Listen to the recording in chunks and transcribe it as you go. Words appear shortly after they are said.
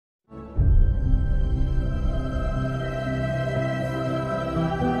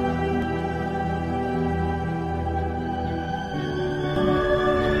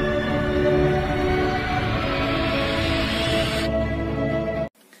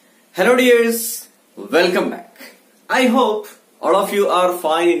Hello dears, welcome back. I hope all of you are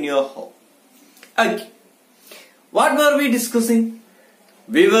fine in your home. Okay, what were we discussing?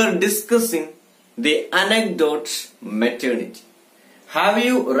 We were discussing the anecdote maternity. Have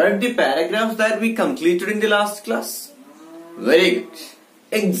you read the paragraphs that we completed in the last class? Very good,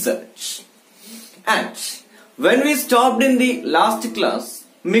 excellent. And when we stopped in the last class,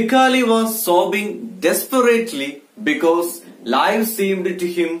 Mikhail was sobbing desperately because life seemed to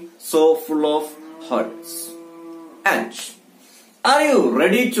him so full of hurdles. And are you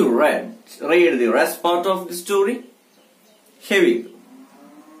ready to read the rest part of the story? Here we go.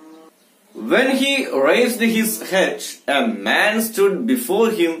 When he raised his head, a man stood before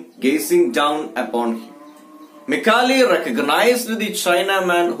him gazing down upon him. Mikhail recognized the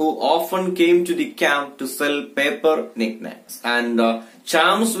Chinaman who often came to the camp to sell paper knickknacks and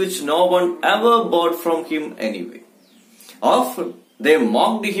charms which no one ever bought from him anyway. Often they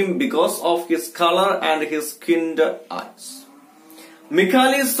mocked him because of his color and his skinned eyes.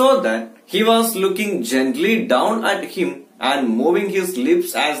 Mikhail saw that he was looking gently down at him and moving his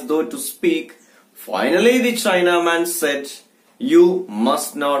lips as though to speak. Finally the Chinaman said, "You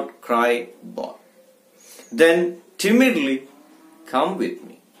must not cry, boy." Then timidly, "Come with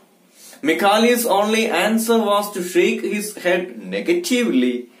me." Mikhail's only answer was to shake his head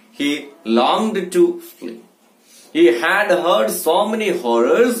negatively. He longed to flee. He had heard so many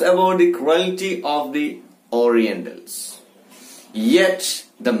horrors about the cruelty of the Orientals. Yet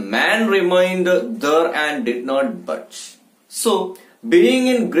the man remained there and did not budge. So, being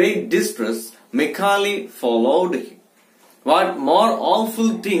in great distress, Mikhail followed him. What more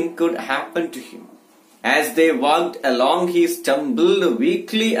awful thing could happen to him? As they walked along, he stumbled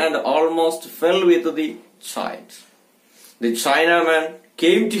weakly and almost fell with the child. The Chinaman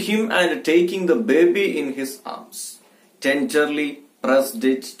came to him and, taking the baby in his arms, tenderly pressed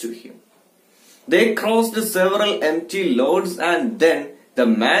it to him. They crossed several empty loads and then the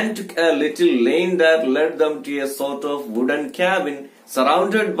man took a little lane that led them to a sort of wooden cabin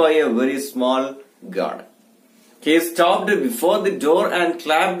surrounded by a very small garden. He stopped before the door and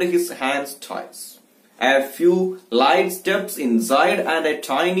clapped his hands twice. A few light steps inside and a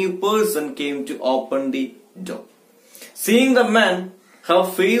tiny person came to open the door. Seeing the man, her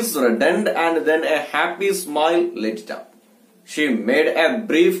face reddened and then a happy smile lit up. She made a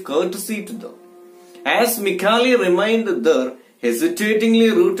brief courtesy to them. As Mikhail remained there,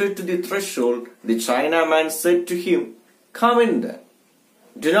 hesitatingly rooted to the threshold, the Chinaman said to him, "Come in then.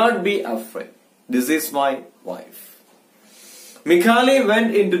 Do not be afraid. This is my wife." Mikhail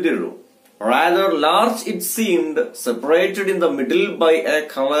went into the room. Rather large it seemed, separated in the middle by a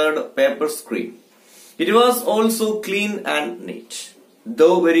colored paper screen. It was also clean and neat,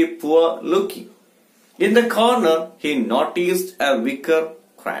 though very poor looking. In the corner he noticed a wicker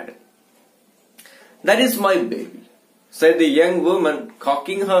cradle. "That is my baby," said the young woman,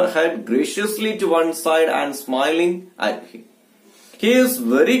 cocking her head graciously to one side and smiling at him. "He is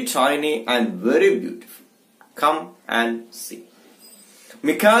very tiny and very beautiful. Come and see."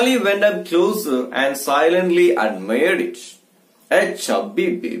 Mikhail went up closer and silently admired it. A chubby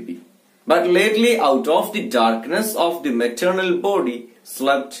baby, but lately out of the darkness of the maternal body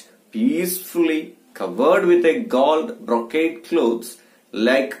slept peacefully, covered with a gold brocade clothes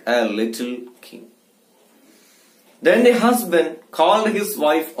like a little king. Then the husband called his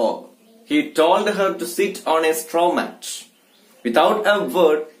wife over. He told her to sit on a straw mat. Without a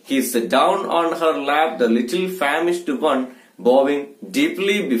word, he sat down on her lap, the little famished one bowing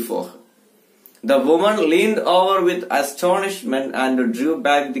deeply before her. The woman leaned over with astonishment and drew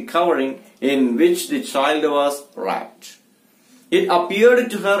back the covering in which the child was wrapped. It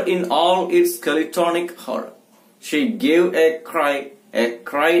appeared to her in all its skeletonic horror. She gave a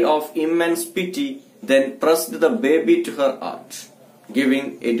cry of immense pity, then pressed the baby to her heart,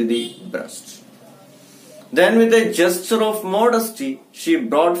 giving it the breast. Then with a gesture of modesty, she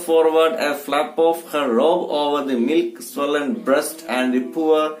brought forward a flap of her robe over the milk-swollen breast and the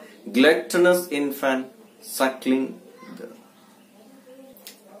poor, gluttonous infant suckling there.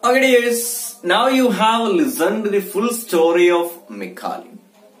 Okay dears, now you have listened to the full story of Mikhail,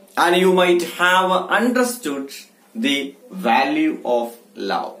 and you might have understood the value of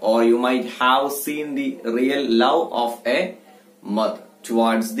love, or you might have seen the real love of a mother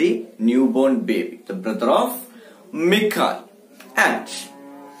towards the newborn baby, the brother of Mikhail. And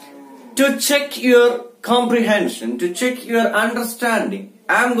to check your comprehension, to check your understanding,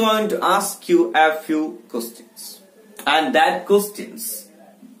 I am going to ask you a few questions. And that questions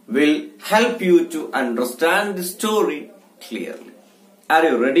will help you to understand the story clearly. Are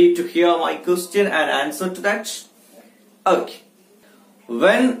you ready to hear my question and answer to that? Okay.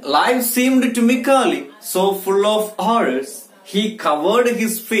 when life seemed to Mikali so full of horrors, he covered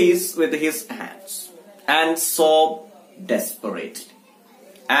his face with his hands and sobbed desperately.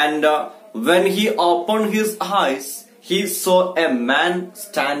 And when he opened his eyes, he saw a man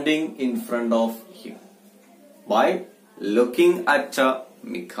standing in front of him while looking at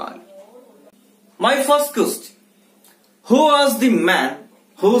Mikali. My first question: who was the man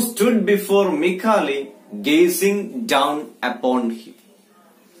who stood before Mikali gazing down upon him?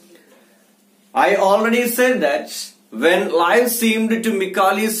 I already said that when life seemed to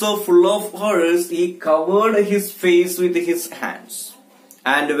Mikali so full of horrors, he covered his face with his hands.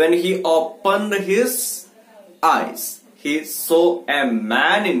 And when he opened his eyes, he saw a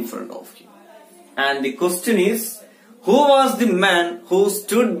man in front of him. And the question is, who was the man who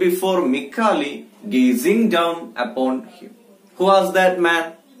stood before Mikali gazing down upon him? Who was that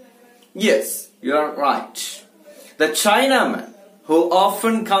man? Yes, you are right. The Chinaman who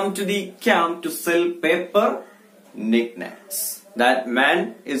often come to the camp to sell paper knickknacks. That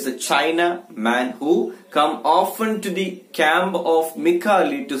man is a China man who come often to the camp of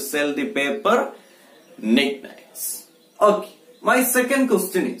Mikali to sell the paper knickknacks. Okay, my second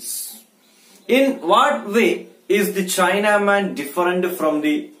question is, in what way is the Chinaman different from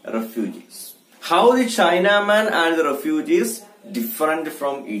the refugees? How the Chinaman and the refugees different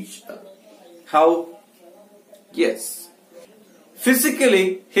from each other? How? Yes.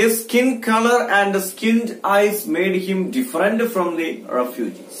 Physically, his skin color and skinned eyes made him different from the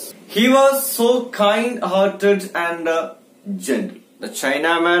refugees. He was so kind-hearted and gentle. The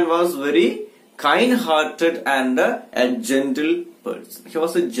Chinaman was very kind-hearted and a gentle person. He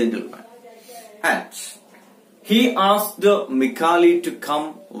was a gentleman. And he asked Mikali to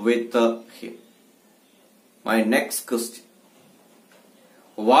come with him. My next question: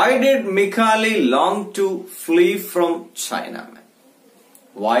 why did Mikali long to flee from Chinaman?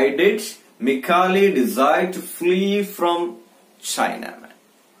 Why did Mikali desire to flee from Chinaman?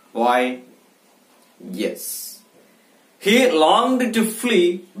 Why? Yes. He longed to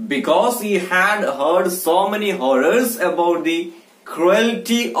flee because he had heard so many horrors about the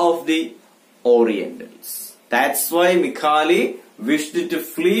cruelty of the Orientals. That's why Mikali wished to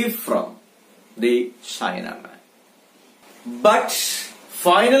flee from the Chinaman. But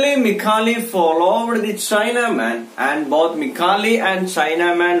finally, Mikali followed the Chinaman, and both Mikali and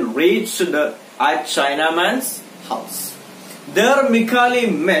Chinaman reached at Chinaman's house. There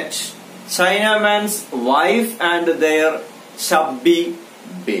Mikali met Chinaman's wife and their chubby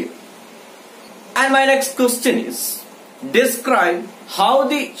baby. And my next question is, describe how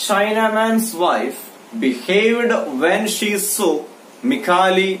the Chinaman's wife behaved when she saw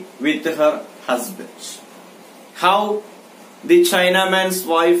Mikali with her husband. How the Chinaman's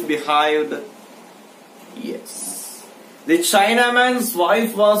wife behaved? Yes. The Chinaman's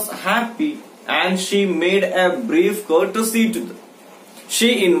wife was happy and she made a brief courtesy to them.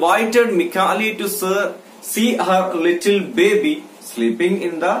 She invited Mikali to see her little baby sleeping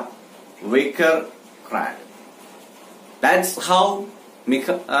in the wicker cradle. That's how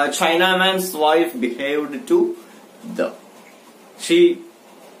Chinaman's wife behaved to them. She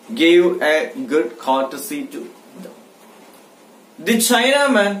gave a good courtesy to them. The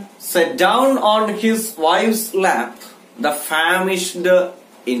Chinaman set down on his wife's lap the famished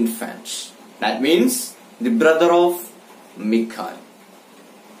infant. That means the brother of Mikali.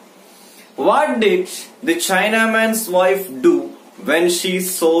 What did the Chinaman's wife do when she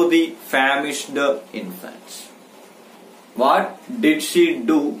saw the famished infant? What did she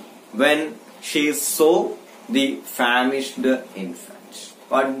do when she saw the famished infant?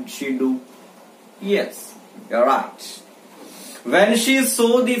 What did she do? Yes, you're right. When she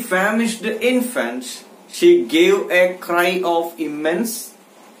saw the famished infant, she gave a cry of immense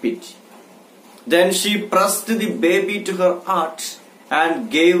pity. Then she pressed the baby to her heart and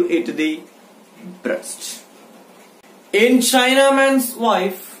gave it the breast. In Chinaman's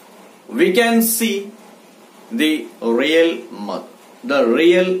wife, we can see the real mother, the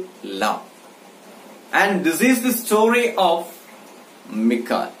real love. And this is the story of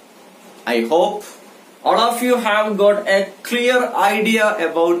Mikali. I hope all of you have got a clear idea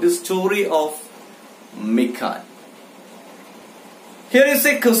about the story of Mikali. Here is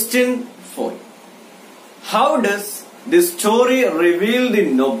a question for you. How does this story reveal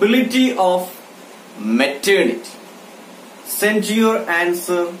the nobility of maternity? Send your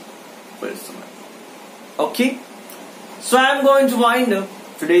answer personally. Okay? So I am going to wind up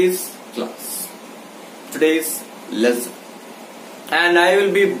today's class, today's lesson. And I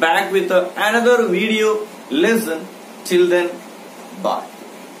will be back with another video lesson. Till then, bye.